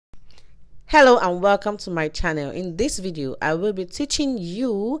Hello and welcome to my channel. In this video I will be teaching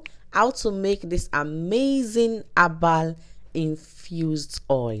you how to make this amazing herbal infused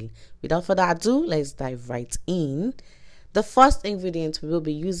oil. Without further ado, let's dive right in. The first ingredient we will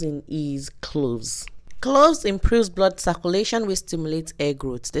be using is cloves. Cloves improves blood circulation, which stimulates hair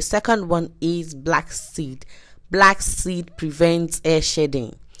growth. The second one is black seed. Black seed prevents hair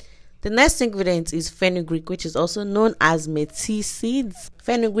shedding. The next ingredient is fenugreek, which is also known as methi seeds.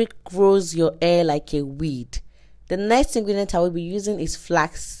 Fenugreek grows your hair like a weed. The next ingredient I will be using is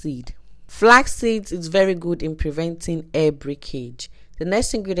flax seed. Flax seeds is very good in preventing hair breakage. The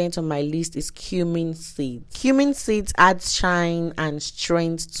next ingredient on my list is cumin seeds. Cumin seeds add shine and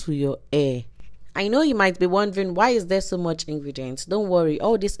strength to your hair. I know you might be wondering, why is there so much ingredients? Don't worry,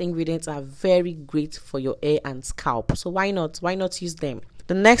 all these ingredients are very great for your hair and scalp. So why not use them?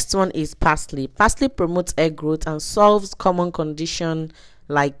 The next one is parsley. Parsley promotes hair growth and solves common conditions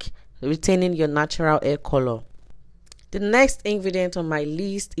like retaining your natural hair color. The next ingredient on my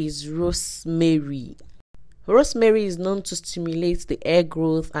list is rosemary. Rosemary is known to stimulate the hair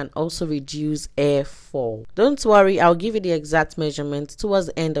growth and also reduce hair fall. Don't worry, I'll give you the exact measurement towards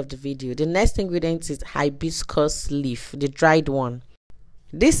the end of the video. The next ingredient is hibiscus leaf, the dried one.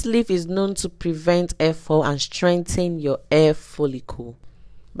 This leaf is known to prevent hair fall and strengthen your hair follicle.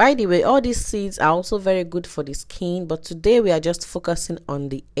 By the way, all these seeds are also very good for the skin, but today we are just focusing on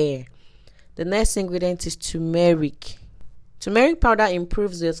the hair. The next ingredient is turmeric. Turmeric powder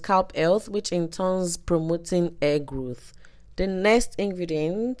improves your scalp health, which in turn promoting hair growth. The next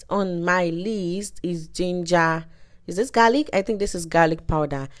ingredient on my list is ginger. Is this garlic? I think this is garlic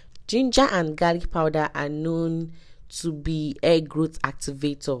powder. Ginger and garlic powder are known to be hair growth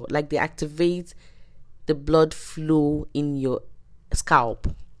activator. Like, they activate the blood flow in your scalp.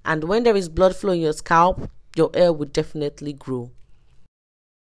 And when there is blood flow in your scalp, your hair will definitely grow.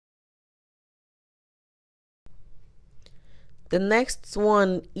 The next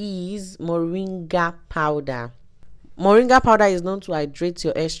one is moringa powder. Moringa powder is known to hydrate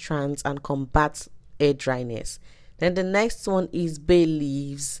your hair strands and combat hair dryness. Then the next one is bay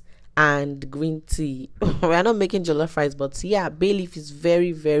leaves and green tea. We are not making jollof rice, but yeah, bay leaf is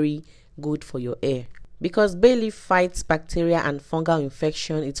very, very good for your hair. Because bay leaf fights bacteria and fungal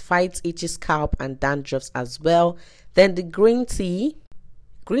infection, it fights itchy scalp and dandruffs as well. Then the green tea.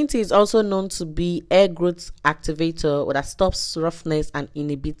 Green tea is also known to be hair growth activator that stops roughness and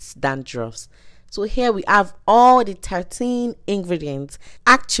inhibits dandruffs. So here we have all the 13 ingredients.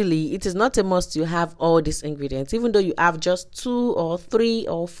 Actually, it is not a must you have all these ingredients. Even though you have just 2 or 3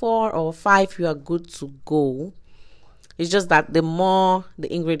 or 4 or 5, you are good to go. It's just that the more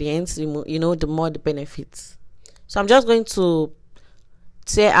the ingredients, the more the benefits. So I'm just going to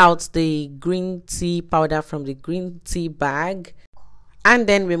tear out the green tea powder from the green tea bag, and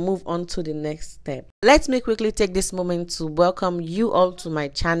then we move on to the next step. Let me quickly take this moment to welcome you all to my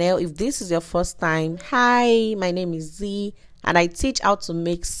channel. If this is your first time, hi, my name is Z, and I teach how to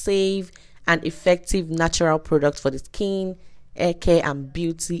make safe and effective natural products for the skin, hair care, and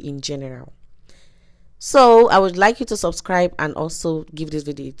beauty in general. So I would like you to subscribe and also give this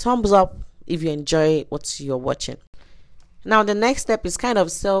video a thumbs up if you enjoy what you're watching. Now the next step is kind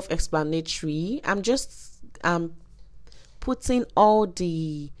of self-explanatory. I'm just putting all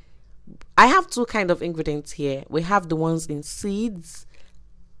the, I have 2 kind of ingredients here. We have the ones in seeds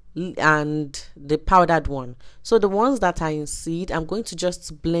and the powdered one. So the ones that are in seed, I'm going to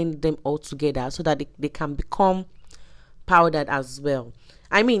just blend them all together so that they can become powdered as well.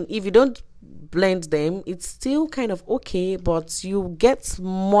 I mean, if you don't blend them, it's still kind of okay, but you get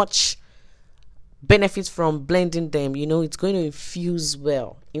much benefit from blending them. It's going to infuse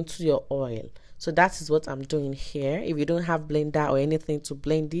well into your oil. So that is what I'm doing here. If you don't have blender or anything to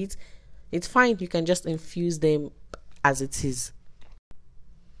blend it, it's fine. You can just infuse them as it is.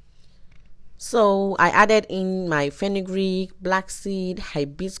 So I added in my fenugreek, blackseed,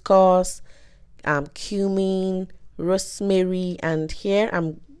 hibiscus, cumin, rosemary, and here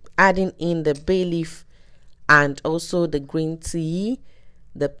I'm adding in the bay leaf and also the green tea,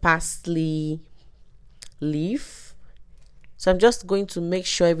 the parsley leaf. So I'm just going to make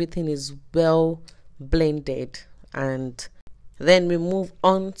sure everything is well blended, and then we move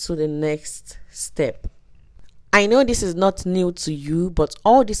on to the next step. I know this is not new to you, but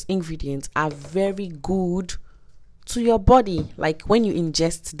all these ingredients are very good to your body. Like when you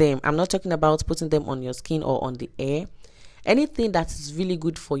ingest them, I'm not talking about putting them on your skin or on the hair. Anything that is really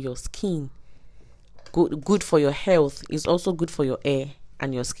good for your skin, good for your health, is also good for your hair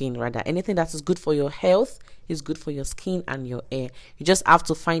and your skin. Rather, anything that is good for your health is good for your skin and your hair. You just have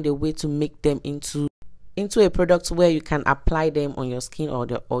to find a way to make them into a product where you can apply them on your skin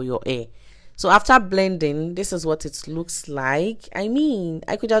or your hair. So after blending, this is what it looks like. I mean,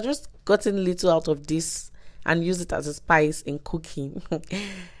 I could have just gotten little out of this and use it as a spice in cooking.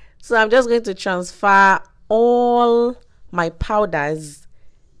 So I'm just going to transfer all my powders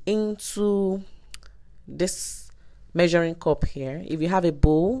into this measuring cup here. If you have a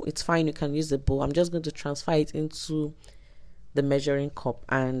bowl, it's fine, you can use a bowl. I'm just going to transfer it into the measuring cup,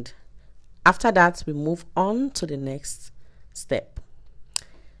 and after that we move on to the next step.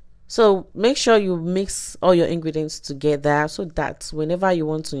 So make sure you mix all your ingredients together so that whenever you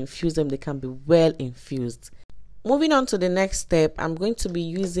want to infuse them, they can be well infused. Moving on to the next step, I'm going to be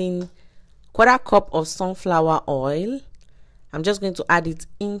using 1/4 cup of sunflower oil. I'm just going to add it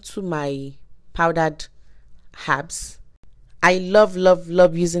into my powdered herbs. I love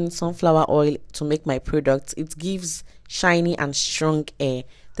using sunflower oil to make my products. It gives shiny and strong hair.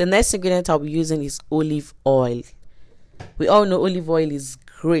 The next ingredient I'll be using is olive oil. We all know olive oil is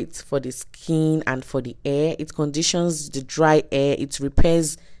great for the skin and for the hair. It conditions the dry hair, it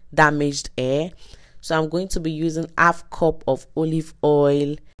repairs damaged hair. So I'm going to be using 1/2 cup of olive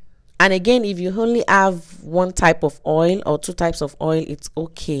oil. And again, if you only have one type of oil or 2 types of oil, it's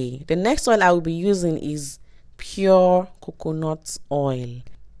okay. The next oil I will be using is pure coconut oil.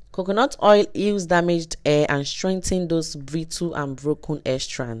 Coconut oil heals damaged hair and strengthens those brittle and broken hair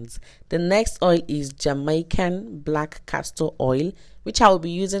strands. The next oil is Jamaican black castor oil, which I will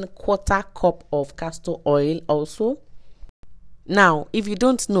be using 1/4 cup of castor oil also. Now, if you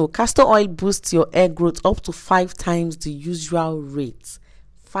don't know, castor oil boosts your hair growth up to 5 times the usual rate.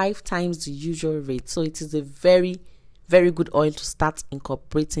 5 times the usual rate. So it is a very good oil to start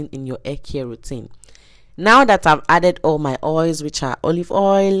incorporating in your hair care routine. Now that I've added all my oils, which are olive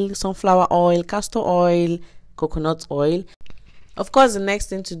oil, sunflower oil, castor oil, coconut oil, of course the next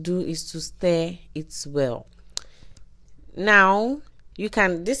thing to do is to stir it well. Now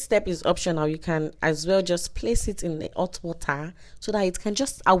this step is optional. You can as well just place it in the hot water so that it can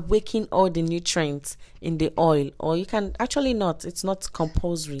just awaken all the nutrients in the oil, or you can actually not, it's not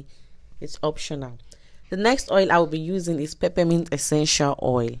compulsory, it's optional. The next oil I will be using is peppermint essential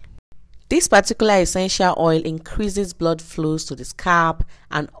oil. This particular essential oil increases blood flows to the scalp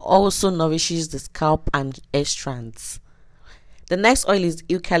and also nourishes the scalp and hair strands. The next oil is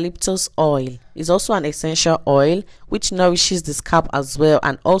eucalyptus oil. It's also an essential oil which nourishes the scalp as well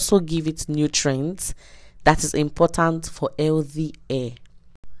and also gives it nutrients that is important for healthy hair.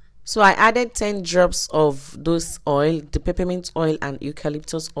 So I added 10 drops of those oil, the peppermint oil and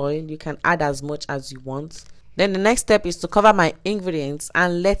eucalyptus oil. You can add as much as you want. Then the next step is to cover my ingredients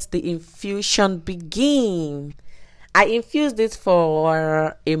and let the infusion begin. I infused it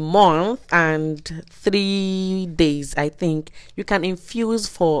for a month and 3 days, I think. You can infuse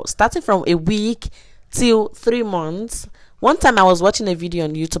for starting from a week till 3 months. One time I was watching a video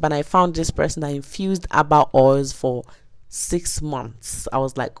on YouTube and I found this person that infused herbal oils for 6 months. I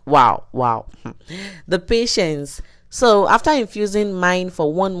was like, wow. The patience. So after infusing mine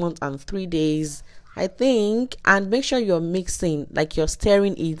for 1 month and 3 days, I think, and make sure you're mixing, like you're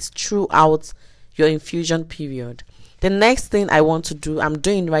stirring it throughout your infusion period. The next thing I want to do, I'm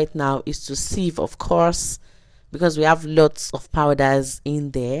doing right now, is to sieve, of course, because we have lots of powders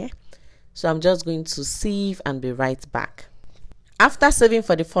in there. So I'm just going to sieve and be right back. After sieving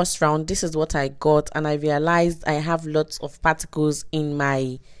for the first round, this is what I got, and I realized I have lots of particles in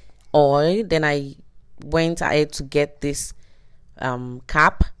my oil. Then I went ahead to get this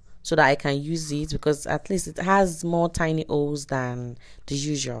cap so that I can use it, because at least it has more tiny holes than the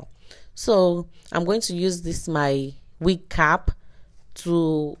usual. So I'm going to use this my wig cap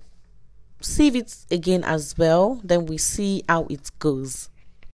to sieve it again as well. Then we see how it goes.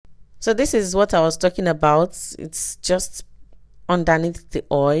 So this is what I was talking about. It's just underneath the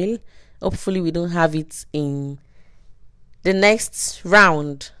oil. Hopefully we don't have it in the next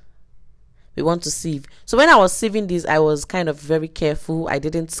round we want to sieve. So when I was sieving this, I was kind of very careful. I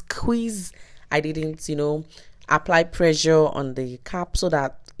didn't squeeze, I didn't apply pressure on the cap so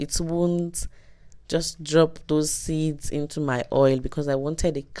that it won't just drop those seeds into my oil, because I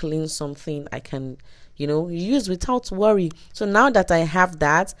wanted a clean something I can use without worry. So now that I have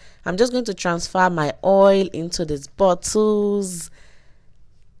that, I'm just going to transfer my oil into these bottles.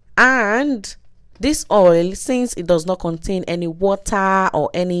 And this oil, since it does not contain any water or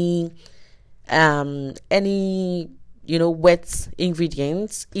any wet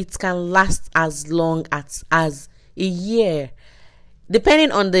ingredients, it can last as long as a year,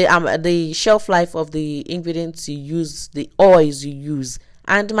 depending on the shelf life of the ingredients you use, the oils you use.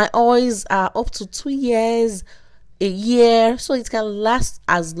 And my oils are up to 2 years, a year, so it can last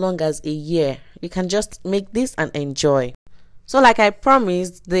as long as a year. You can just make this and enjoy. So like I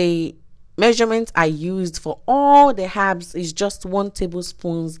promised, the measurements I used for all the herbs is just 1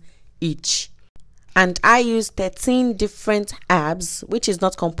 tablespoon each. And I use 13 different herbs, which is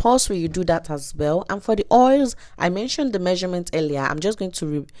not compulsory, you do that as well. And for the oils, I mentioned the measurement earlier. I'm just going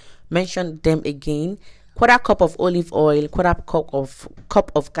to mention them again. 1/4 cup of olive oil, 1/4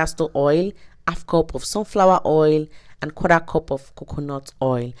 cup of castor oil, 1/2 cup of sunflower oil, and 1/4 cup of coconut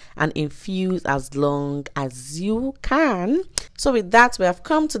oil, and infuse as long as you can. So with that, we have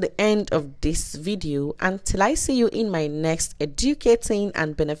come to the end of this video. Until I see you in my next educating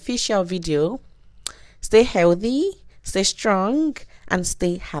and beneficial video, stay healthy, stay strong, and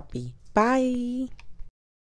stay happy. Bye.